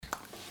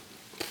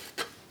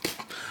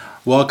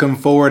Welcome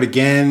forward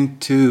again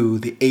to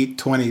the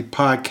 820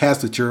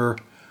 podcast with your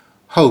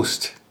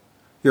host,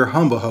 your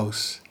humble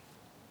host,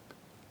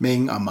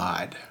 Ming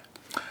Ahmad.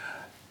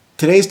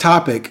 Today's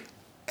topic,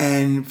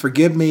 and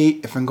forgive me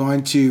if I'm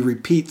going to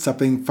repeat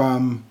something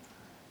from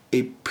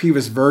a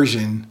previous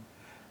version.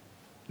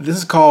 This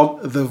is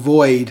called The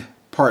Void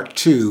Part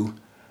 2.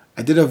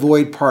 I did a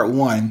Void Part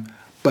 1,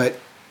 but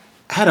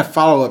I had a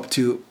follow-up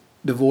to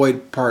The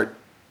Void Part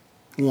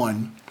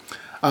 1.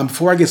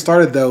 Before I get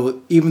started,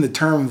 though, even the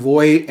term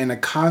void and the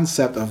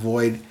concept of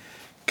void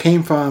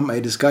came from a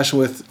discussion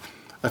with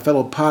a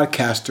fellow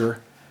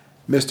podcaster,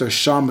 Mr.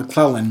 Sean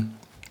McClellan.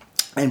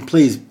 And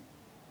please,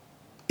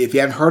 if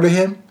you haven't heard of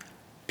him,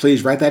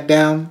 please write that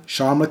down.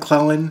 Sean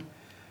McClellan.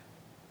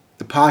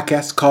 The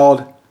podcast is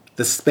called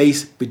The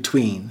Space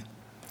Between.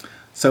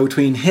 So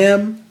between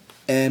him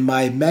and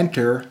my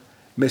mentor,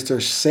 Mr.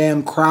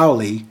 Sam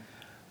Crowley,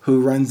 who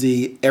runs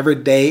the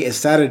Everyday is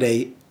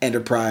Saturday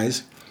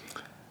enterprise,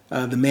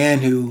 the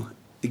man who,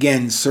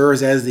 again,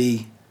 serves as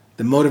the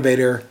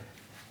motivator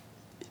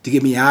to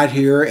get me out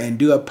here and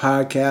do a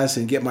podcast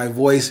and get my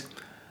voiced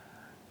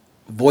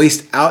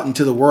out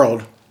into the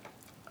world.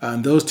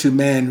 Those two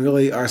men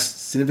really are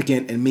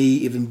significant in me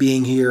even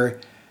being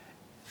here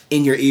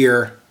in your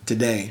ear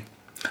today.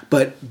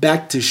 But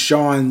back to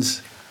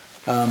Sean's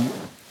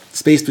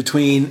Space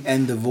Between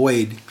and the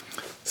Void.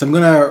 So I'm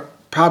going to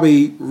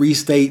probably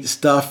restate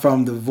stuff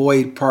from the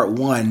Void Part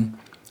 1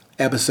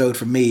 episode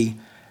for me.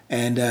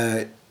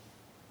 And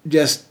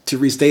just to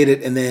restate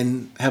it and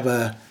then have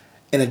an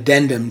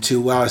addendum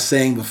to what I was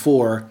saying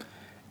before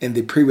in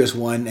the previous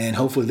one, and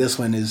hopefully this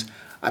one is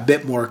a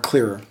bit more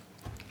clearer.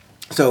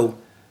 So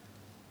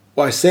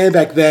what I was saying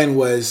back then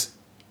was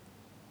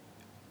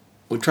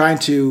let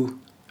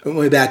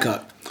me back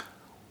up.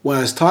 When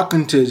I was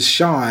talking to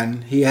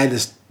Sean, he had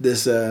this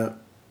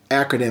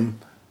acronym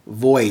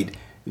VOID,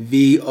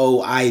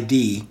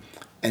 VOID,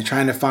 and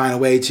trying to find a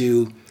way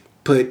to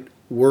put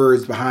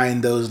words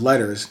behind those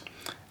letters,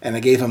 and I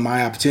gave him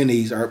my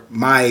opportunities or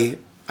my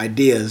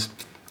ideas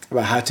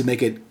about how to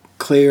make it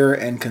clear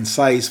and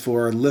concise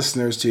for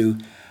listeners to,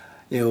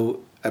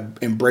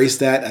 embrace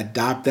that,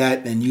 adopt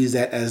that, and use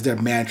that as their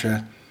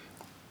mantra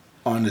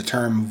on the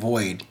term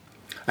void.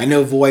 I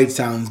know void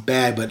sounds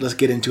bad, but let's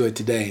get into it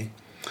today.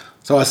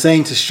 So what I was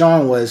saying to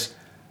Sean was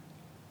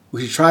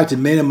we should try to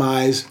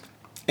minimize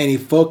any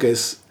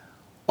focus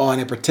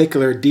on a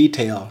particular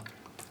detail.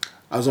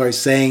 I was always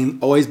saying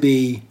always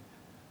be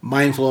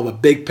mindful of a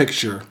big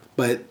picture,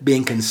 but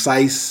being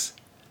concise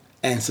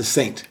and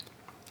succinct.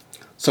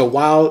 So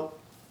while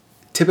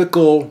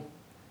typical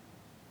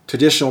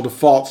traditional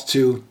defaults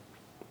to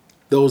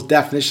those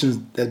definitions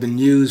that have been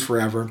used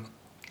forever,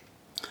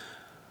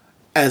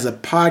 as a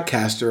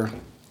podcaster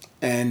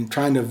and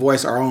trying to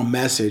voice our own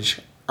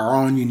message, our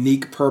own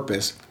unique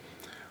purpose,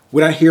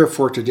 we're not here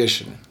for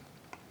tradition.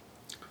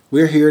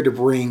 We're here to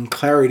bring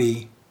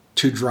clarity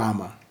to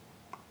drama,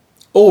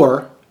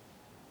 or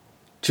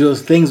to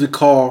those things we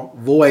call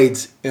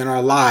voids in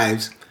our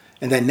lives,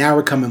 and that now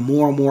we're becoming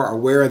more and more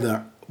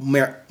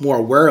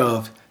aware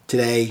of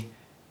today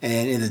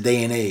and in the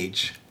day and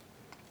age.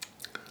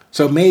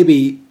 So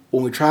maybe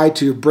when we try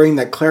to bring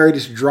that clarity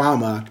to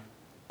drama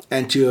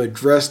and to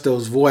address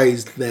those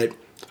voids that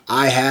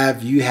I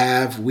have, you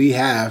have, we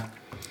have,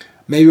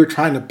 maybe we're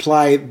trying to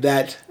apply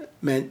that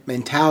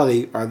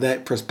mentality or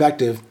that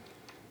perspective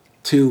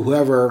to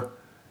whoever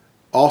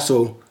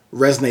also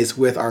resonates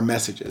with our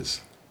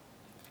messages.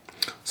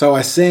 So I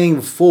was saying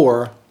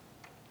before,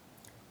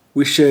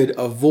 we should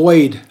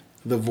avoid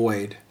the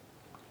void.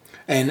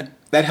 And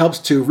that helps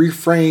to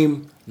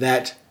reframe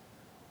that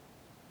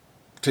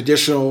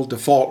traditional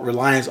default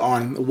reliance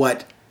on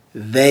what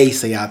they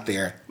say out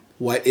there.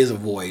 What is a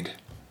void?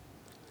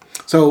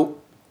 So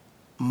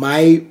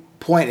my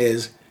point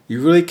is,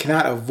 you really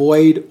cannot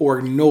avoid or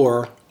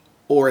ignore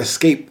or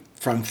escape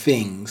from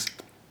things,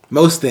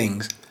 most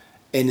things,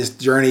 in this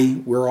journey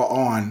we're all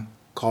on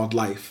called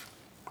life.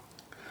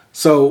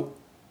 So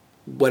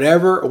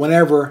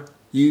whenever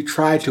you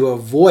try to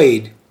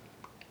avoid,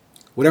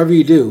 whatever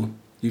you do,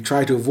 you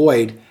try to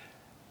avoid,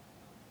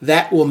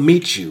 that will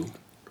meet you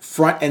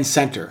front and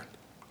center.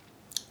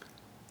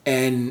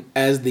 And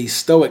as the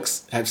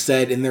Stoics have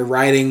said in their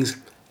writings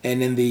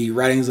and in the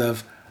writings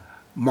of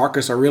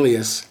Marcus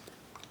Aurelius,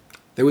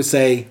 they would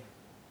say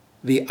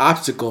the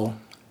obstacle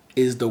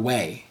is the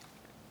way.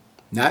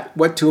 Not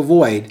what to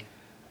avoid.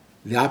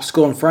 The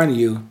obstacle in front of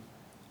you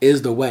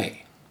is the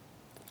way.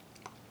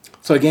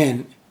 So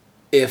again,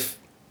 if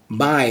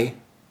my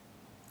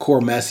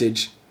core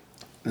message,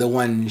 the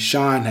one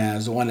Sean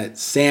has, the one that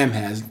Sam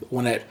has, the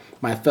one that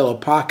my fellow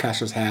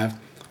podcasters have,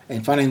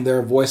 and finding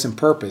their voice and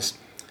purpose,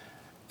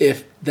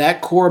 if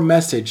that core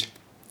message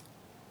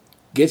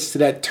gets to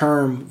that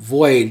term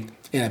void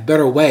in a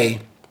better way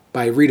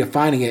by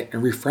redefining it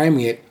and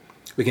reframing it,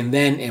 we can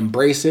then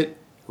embrace it,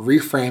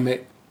 reframe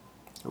it,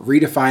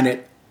 redefine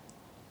it,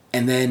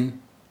 and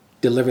then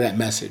deliver that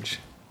message.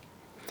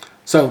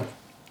 So,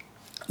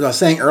 as I was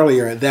saying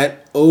earlier,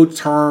 that old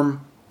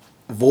term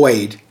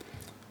void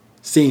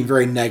seemed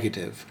very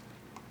negative.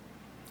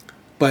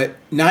 but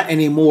not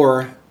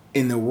anymore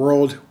in the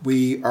world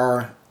we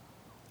are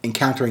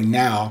encountering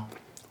now,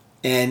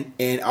 and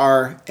in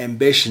our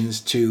ambitions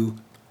to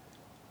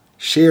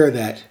share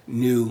that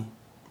new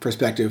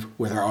perspective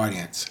with our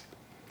audience.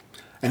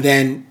 And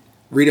then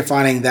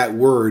redefining that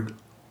word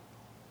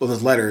with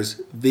those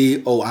letters,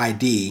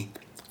 VOID,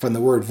 from the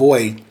word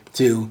void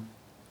to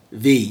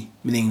V,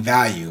 meaning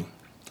value,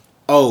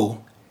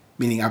 O,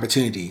 meaning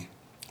opportunity,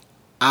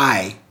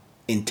 I,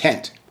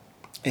 intent,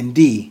 and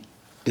D,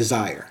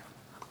 desire.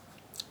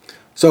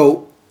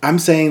 So I'm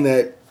saying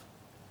that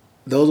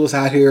those of us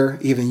out here,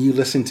 even you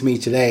listening to me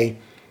today,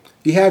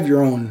 you have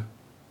your own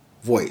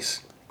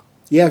voice.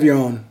 You have your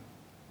own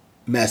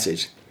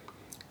message.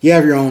 You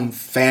have your own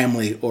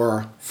family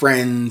or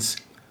friends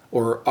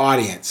or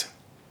audience.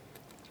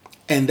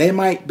 And they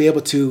might be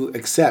able to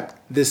accept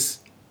this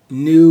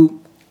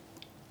new,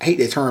 I hate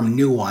the term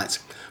nuance,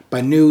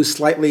 but new,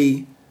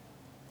 slightly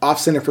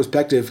off-center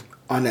perspective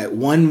on that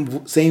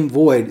one same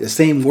void, the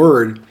same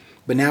word,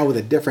 but now with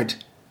a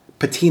different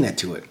patina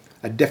to it,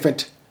 a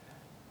different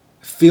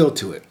feel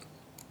to it.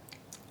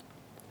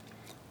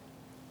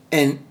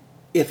 And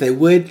if they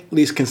would at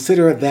least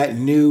consider that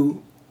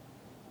new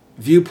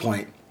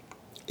viewpoint,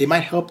 it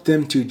might help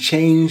them to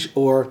change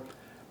or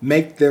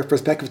make their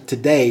perspective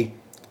today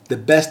the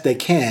best they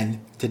can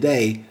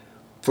today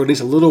for at least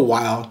a little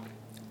while,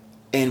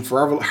 and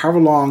for however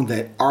long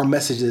that our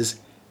messages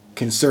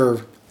can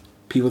serve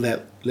people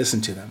that listen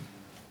to them.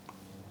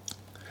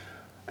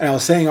 And I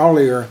was saying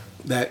earlier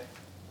that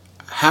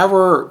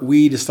however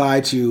we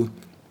decide to,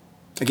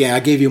 again, I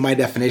gave you my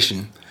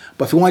definition,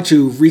 but if we want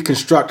to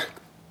reconstruct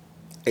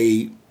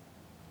an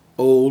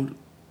old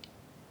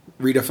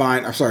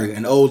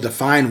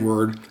defined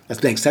word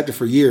that's been accepted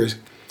for years,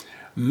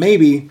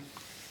 maybe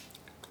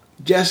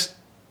just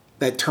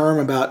that term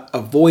about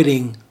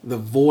avoiding the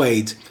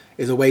voids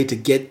is a way to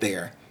get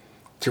there,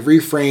 to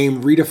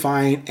reframe,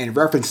 redefine, and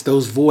reference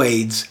those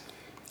voids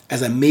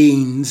as a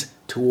means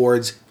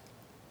towards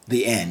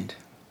the end.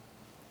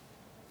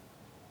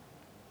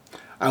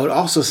 I would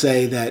also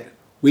say that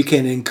we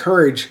can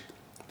encourage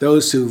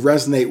those who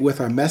resonate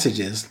with our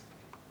messages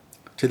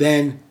to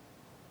then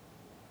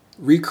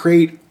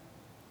recreate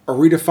or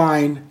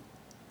redefine,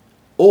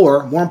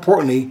 or more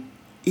importantly,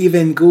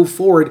 even go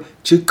forward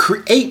to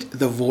create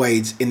the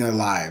voids in their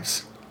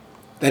lives.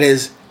 That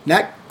is,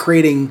 not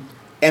creating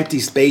empty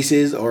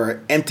spaces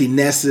or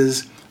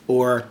emptinesses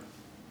or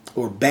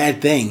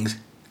bad things.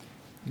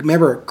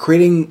 Remember,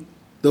 creating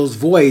those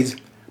voids,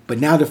 but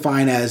now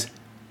defined as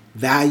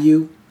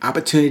value,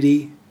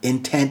 opportunity,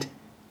 intent,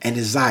 and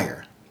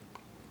desire.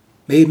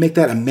 Maybe make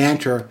that a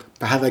mantra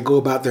for how they go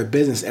about their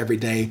business every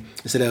day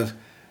instead of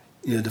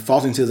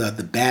defaulting to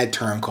the bad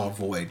term called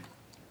void.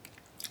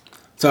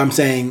 So I'm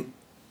saying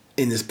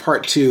in this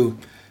part 2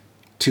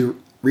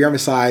 to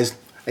reemphasize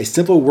a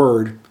simple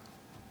word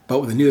but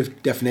with a new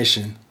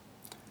definition.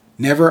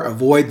 Never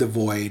avoid the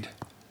void,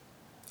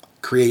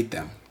 create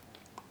them.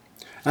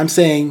 I'm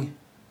saying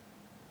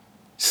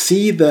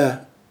see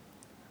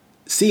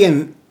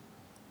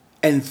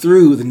and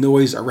through the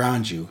noise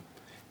around you.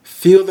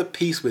 Feel the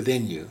peace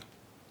within you.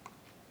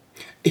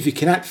 If you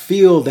cannot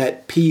feel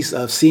that peace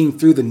of seeing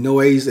through the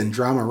noise and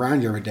drama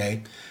around you every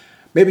day,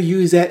 maybe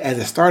use that as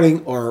a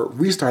starting or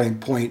restarting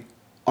point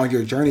on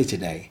your journey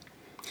today.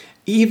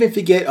 Even if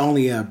you get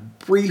only a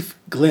brief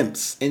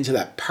glimpse into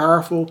that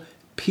powerful,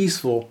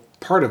 peaceful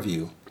part of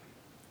you,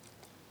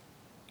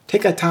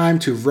 take a time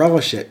to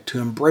relish it, to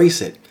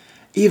embrace it,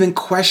 even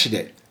question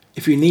it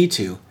if you need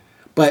to,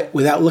 but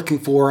without looking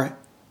for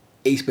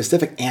a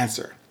specific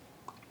answer.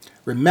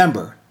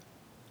 Remember,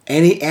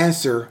 any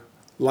answer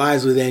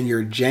lies within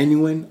your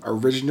genuine,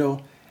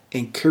 original,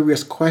 and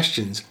curious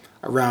questions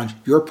around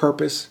your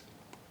purpose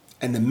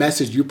and the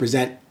message you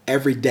present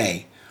every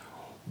day,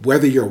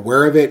 whether you're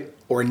aware of it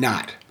or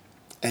not.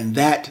 And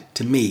that,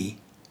 to me,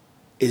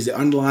 is the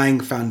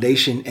underlying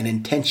foundation and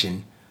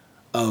intention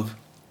of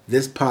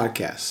this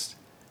podcast,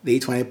 the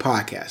 820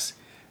 podcast,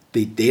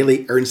 the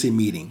daily urgency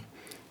meeting,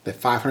 the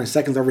 500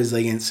 seconds of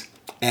resilience,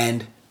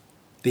 and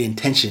the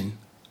intention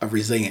of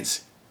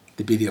resilience,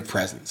 the beauty of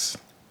presence.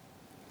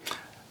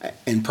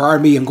 And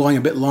pardon me, I'm going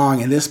a bit long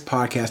in this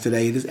podcast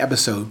today, this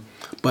episode,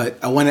 but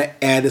I want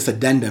to add this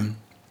addendum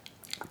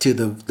to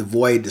the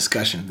void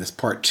discussion, this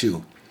part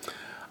 2.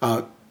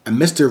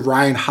 Mr.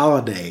 Ryan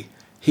Holiday,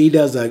 he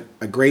does a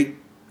great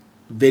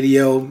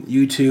video,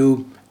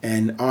 YouTube,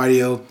 and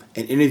audio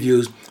and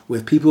interviews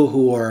with people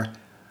who are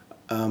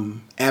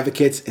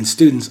advocates and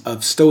students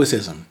of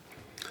Stoicism.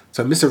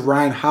 So Mr.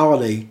 Ryan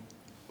Holiday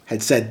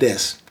had said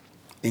this,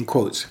 in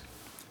quotes.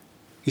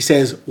 He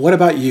says, "What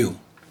about you?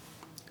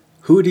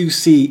 Who do you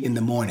see in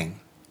the morning?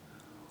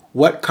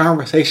 What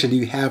conversation do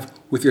you have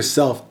with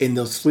yourself in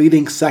those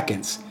fleeting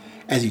seconds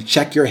as you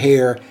check your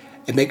hair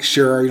and make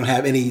sure you don't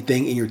have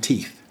anything in your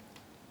teeth?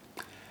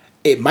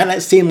 It might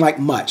not seem like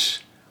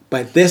much,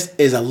 but this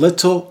is a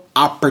little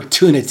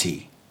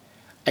opportunity,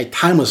 a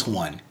timeless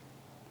one,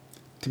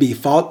 to be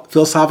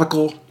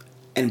philosophical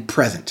and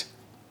present.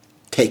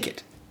 Take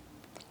it."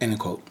 End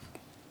quote.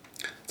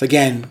 So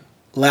again,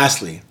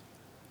 lastly,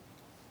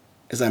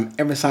 as I'm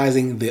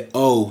emphasizing the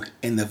O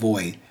in the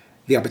void,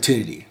 the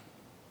opportunity.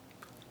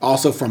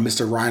 Also from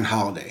Mr. Ryan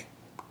Holiday,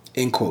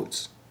 in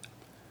quotes.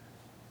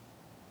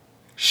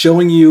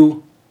 Showing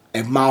you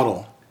a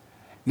model,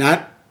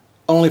 not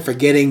only for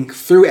getting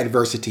through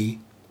adversity,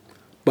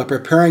 but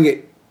preparing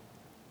it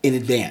in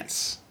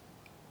advance.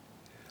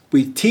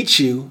 We teach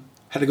you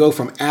how to go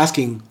from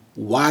asking,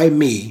 why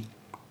me,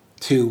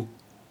 to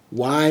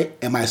why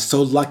am I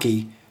so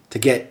lucky to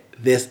get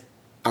this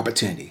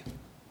opportunity,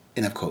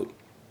 end of quote.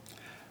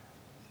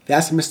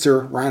 That's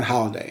Mr. Ryan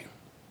Holiday.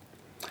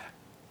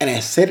 And I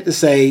said it to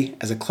say,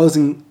 as a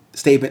closing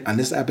statement on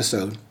this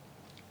episode,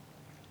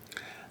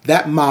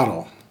 that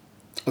model,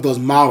 or those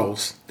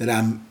models that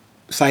I'm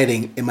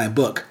citing in my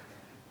book,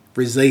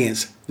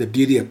 Resilience, the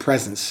Beauty of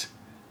Presence,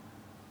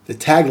 the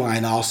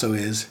tagline also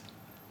is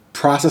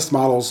Process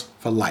Models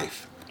for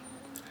Life.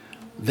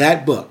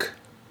 That book,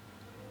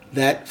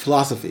 that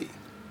philosophy,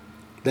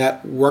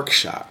 that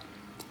workshop,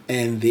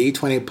 and the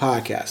 820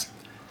 podcast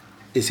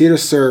is here to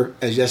serve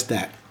as just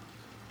that,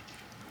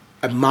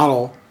 a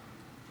model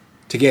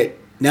to get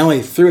not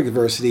only through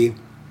adversity,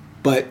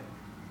 but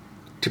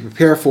to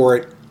prepare for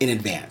it in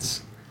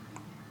advance.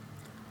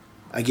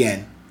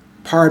 Again,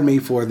 pardon me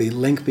for the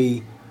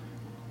lengthy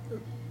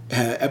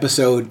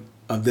episode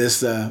of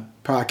this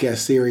podcast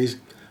series,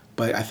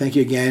 but I thank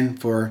you again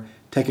for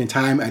taking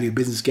time out of your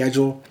business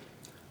schedule.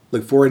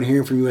 Look forward to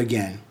hearing from you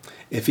again.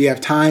 If you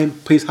have time,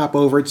 please hop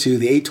over to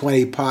the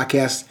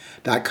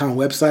 820podcast.com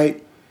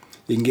website.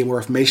 You can get more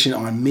information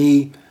on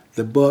me,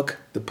 the book,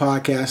 the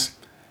podcast,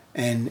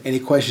 and any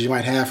questions you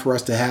might have for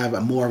us to have a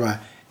more of an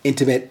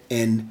intimate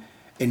and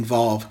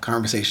involved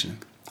conversation.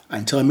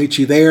 Until I meet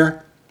you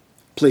there,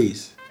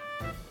 please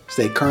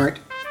stay current,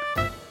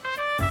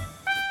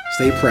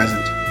 stay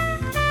present,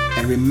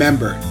 and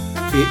remember,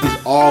 it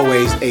is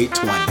always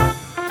 820.